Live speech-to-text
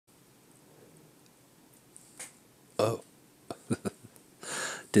Oh,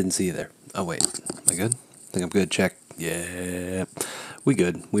 didn't see you there. Oh, wait. Am I good? I think I'm good. Check. Yeah. We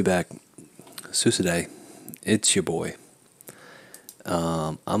good. We back. Susaday. It's your boy.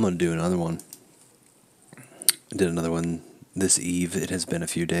 I'm going to do another one. I did another one this eve. It has been a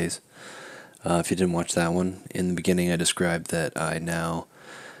few days. If you didn't watch that one, in the beginning I described that I now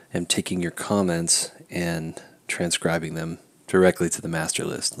am taking your comments and transcribing them directly to the master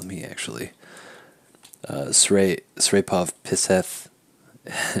list. Let me actually... Srepov Pizeth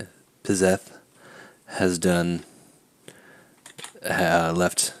has done...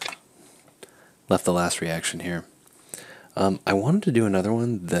 left the last reaction here. I wanted to do another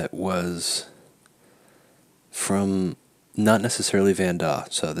one that was from not necessarily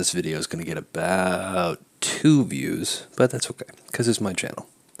VannDa, so this video is going to get about 2 views, but that's okay, because it's my channel.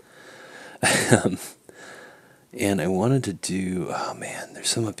 And I wanted to do, oh man, there's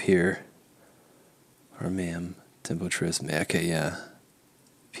some up here. Or ma'am, Tempo Trisme, okay, yeah.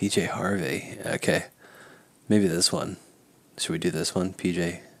 PJ Harvey, okay. Maybe this one. Should we do this one,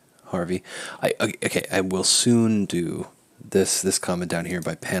 PJ Harvey? Okay, I will soon do this comment down here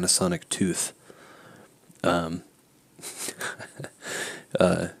by Panasonic Tooth. I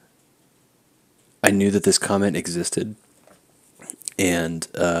knew that this comment existed, and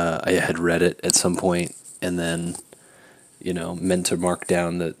I had read it at some point, and then, you know, meant to mark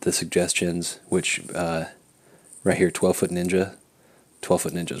down the suggestions, which, right here, 12-Foot Ninja.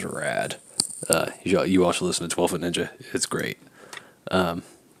 12-Foot Ninja's rad. You all should listen to 12-Foot Ninja. It's great.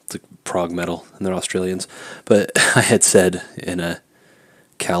 It's like prog metal, and they're Australians. But I had said in a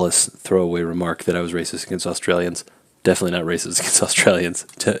callous throwaway remark that I was racist against Australians. Definitely not racist against Australians.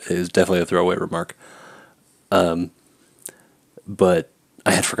 It was definitely a throwaway remark. But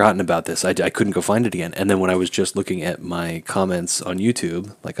I had forgotten about this. I couldn't go find it again. And then when I was just looking at my comments on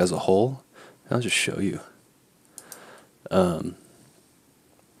YouTube, like as a whole, I'll just show you.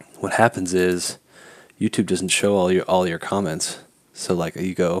 What happens is YouTube doesn't show all your comments. So like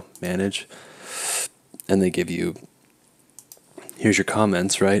you go manage, and they give you, here's your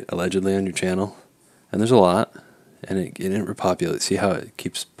comments, right? Allegedly on your channel, and there's a lot, and it didn't repopulate. See how it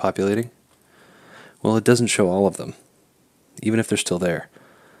keeps populating? Well, it doesn't show all of them, even if they're still there.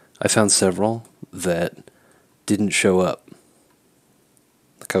 I found several that didn't show up.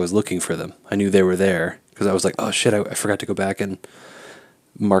 Like I was looking for them. I knew they were there because I was like, oh shit, I forgot to go back and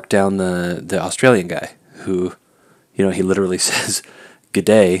mark down the Australian guy who, you know, he literally says "good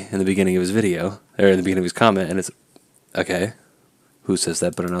day" in the beginning of his video, or in the beginning of his comment, and it's okay. Who says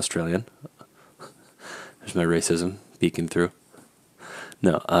that but an Australian? There's my racism peeking through.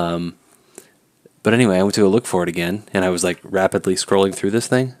 No, but anyway, I went to go look for it again, and I was like rapidly scrolling through this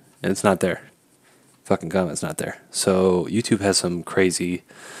thing, and it's not there. Fucking comment's not there. So YouTube has some crazy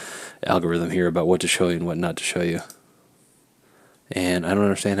algorithm here about what to show you and what not to show you. And I don't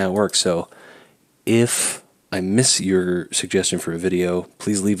understand how it works. So if I miss your suggestion for a video,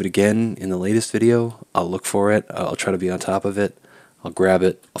 please leave it again in the latest video. I'll look for it. I'll try to be on top of it. I'll grab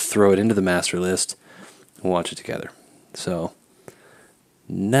it. I'll throw it into the master list. We'll watch it together. So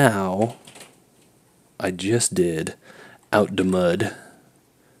now I just did Out the Mud,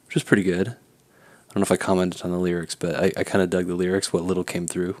 which was pretty good. I don't know if I commented on the lyrics, but I kind of dug the lyrics, what little came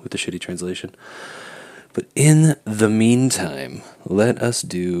through with the shitty translation. But in the meantime, let us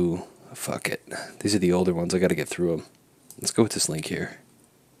do... Fuck it. These are the older ones. I got to get through them. Let's go with this link here.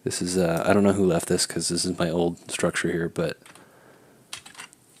 This is... I don't know who left this, because this is my old structure here, but...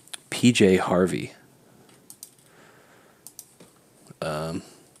 PJ Harvey.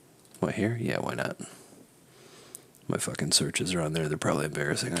 What, here? Yeah, why not? My fucking searches are on there. They're probably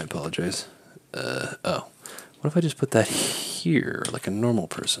embarrassing. I apologize. Oh. What if I just put that here, like a normal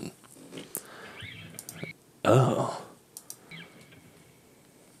person? Oh.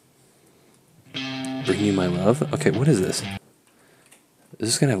 Bring You My Love? Okay, what is this? Is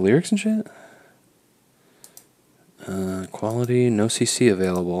this gonna have lyrics and shit? Quality, no CC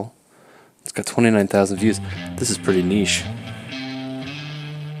available. It's got 29,000 views. This is pretty niche.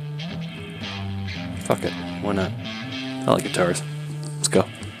 Fuck it, why not? I like guitars. Let's go.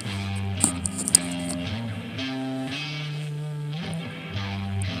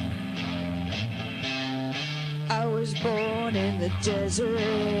 I was born in the desert,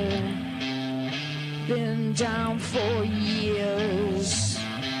 been down for years.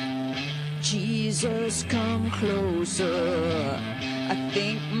 Jesus, come closer, I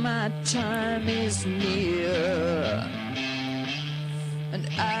think my time is near. And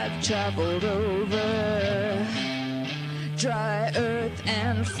I've traveled over dry earth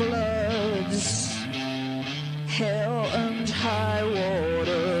and floods, hell and high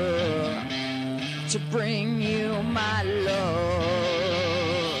water, to bring you my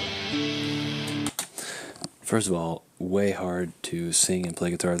love. First of all, way hard to sing and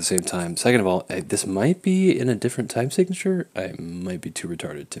play guitar at the same time. Second of all, this might be in a different time signature. I might be too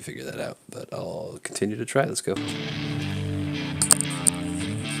retarded to figure that out, but I'll continue to try. Let's go.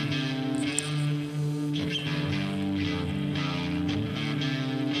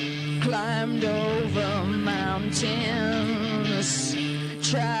 Climbed over mountains,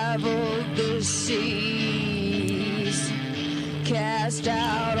 traveled the seas, cast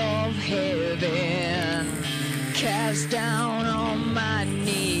out of heaven, cast down on my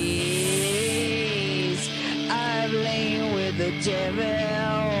knees. I've lain with the devil,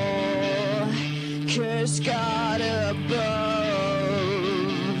 cursed God above,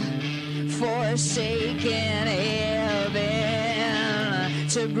 forsaken heaven,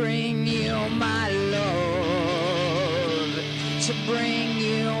 to bring you my love, to bring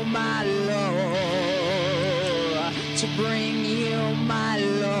you my love, to bring you my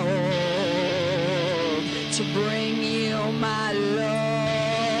love, to bring you my love.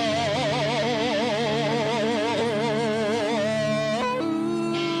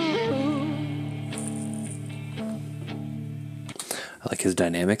 I like his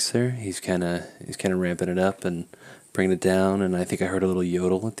dynamics there. He's kind of ramping it up and bringing it down, and I think I heard a little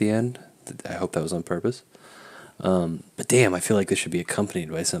yodel at the end. I hope that was on purpose. But damn, I feel like this should be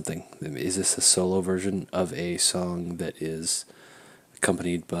accompanied by something. Is this a solo version of a song that is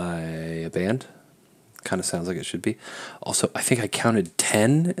accompanied by a band? Kind of sounds like it should be. Also, I think I counted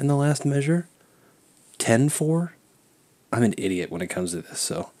 10 in the last measure. 10-4? I'm an idiot when it comes to this,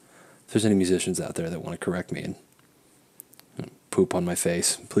 so if there's any musicians out there that want to correct me and poop on my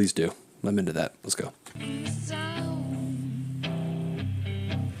face, please do. I'm into that. Let's go.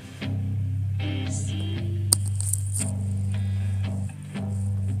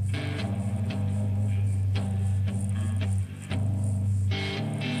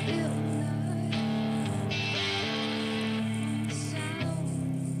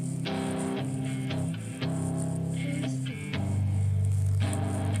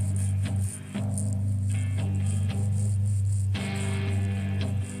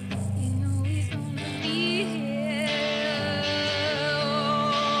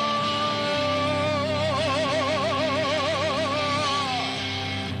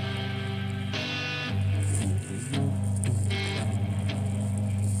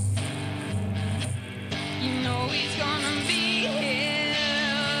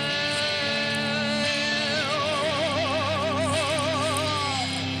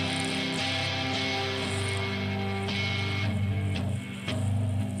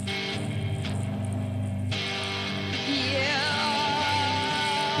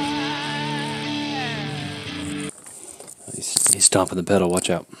 He's stomping the pedal, watch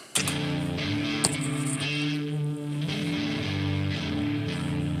out.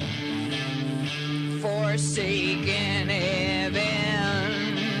 Forsaken heaven,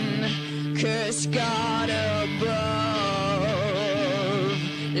 curse God above,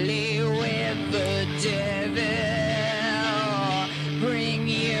 lay with the devil, bring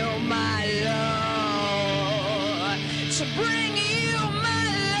you my love, to bring you my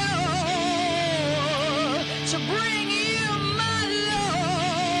love, to bring you my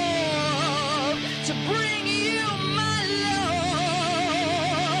love, to bring you my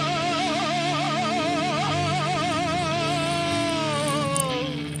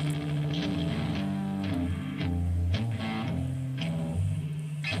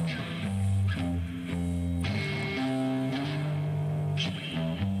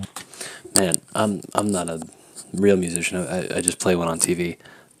Man, I'm not a real musician. I just play one on TV,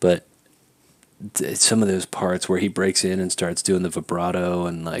 but some of those parts where he breaks in and starts doing the vibrato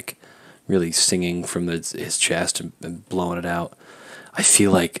and like really singing from his chest and blowing it out, I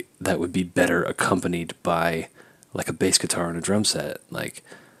feel like that would be better accompanied by like a bass guitar and a drum set, like,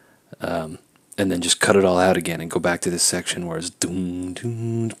 and then just cut it all out again and go back to this section where it's doom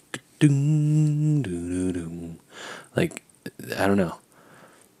doom doom doom doom. Like, I don't know.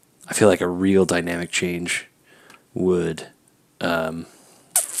 I feel like a real dynamic change would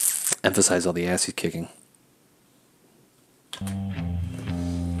emphasize all the ass he's kicking.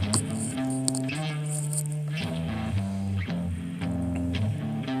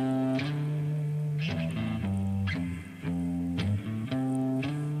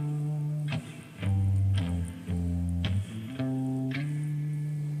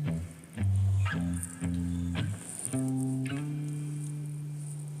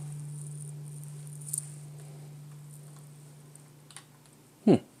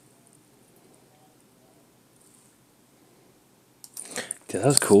 Yeah, that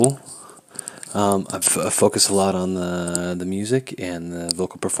was cool. I focus a lot on the music and the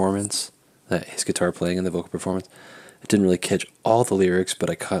vocal performance, his guitar playing and the vocal performance. I didn't really catch all the lyrics, but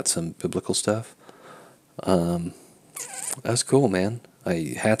I caught some biblical stuff. That was cool, man.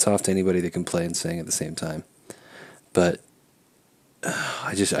 Hats off to anybody that can play and sing at the same time. But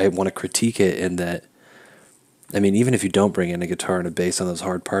I want to critique it in that, I mean, even if you don't bring in a guitar and a bass on those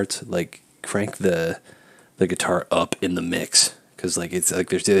hard parts, like crank the guitar up in the mix, because like it's like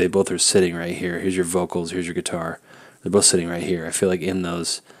they both are sitting right here. Here's your vocals, here's your guitar. They're both sitting right here. I feel like in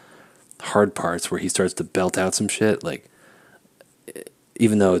those hard parts where he starts to belt out some shit, like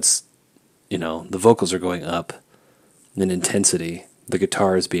even though it's, the vocals are going up in intensity, the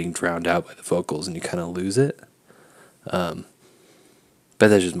guitar is being drowned out by the vocals, and you kind of lose it. But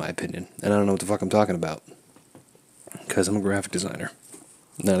that's just my opinion, and I don't know what the fuck I'm talking about, because I'm a graphic designer,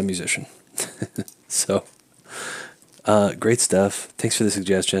 not a musician. So, great stuff. Thanks for the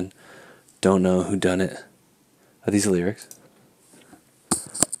suggestion. Don't know who done it. Are these the lyrics?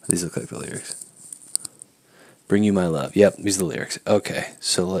 These look like the lyrics. Bring you my love. Yep, these are the lyrics. Okay,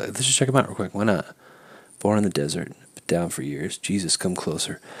 so let's just check them out real quick. Why not? Born in the desert, down for years. Jesus, come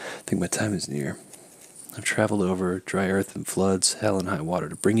closer. Think my time is near. I've traveled over dry earth and floods, hell and high water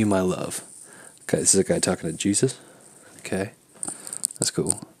to bring you my love. Okay, this is a guy talking to Jesus. Okay, that's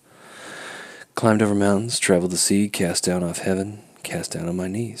cool. Climbed over mountains, traveled the sea, cast down off heaven, cast down on my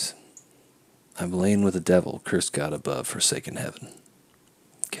knees. I've lain with the devil, cursed God above, forsaken heaven.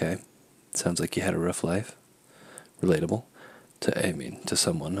 Okay, sounds like you had a rough life. Relatable. To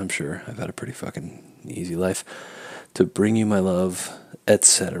someone, I'm sure. I've had a pretty fucking easy life. To bring you my love,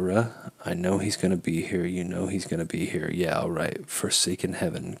 etc. I know he's going to be here. You know he's going to be here. Yeah, all right. Forsaken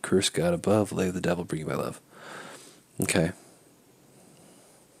heaven. Curse God above. Lay the devil. Bring you my love. Okay.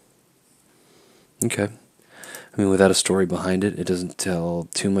 Okay. I mean, without a story behind it, it doesn't tell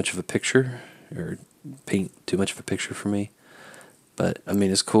too much of a picture or paint too much of a picture for me. But, I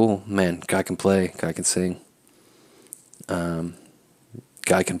mean, it's cool. Man, guy can play. Guy can sing.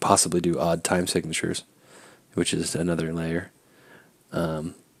 Guy can possibly do odd time signatures, which is another layer.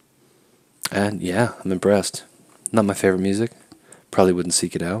 And yeah, I'm impressed. Not my favorite music. Probably wouldn't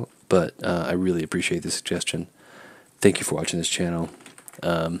seek it out, but I really appreciate the suggestion. Thank you for watching this channel.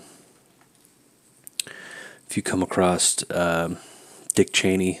 If you come across Dick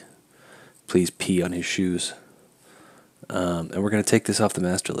Cheney, please pee on his shoes. And we're going to take this off the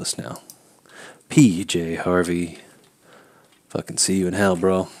master list now. PJ Harvey. Fucking see you in hell,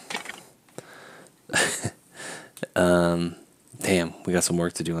 bro. Damn, we got some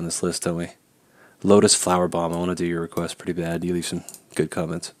work to do on this list, don't we? Lotus Flower Bomb, I want to do your request pretty bad. You leave some good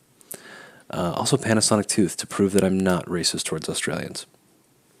comments. Also, Panasonic Tooth, to prove that I'm not racist towards Australians.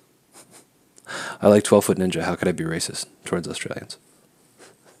 I like 12-Foot Ninja. How could I be racist towards Australians?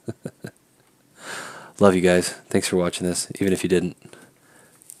 Love you guys. Thanks for watching this, even if you didn't.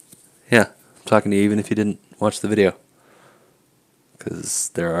 Yeah, I'm talking to you even if you didn't watch the video. Because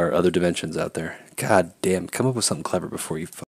there are other dimensions out there. God damn, come up with something clever before you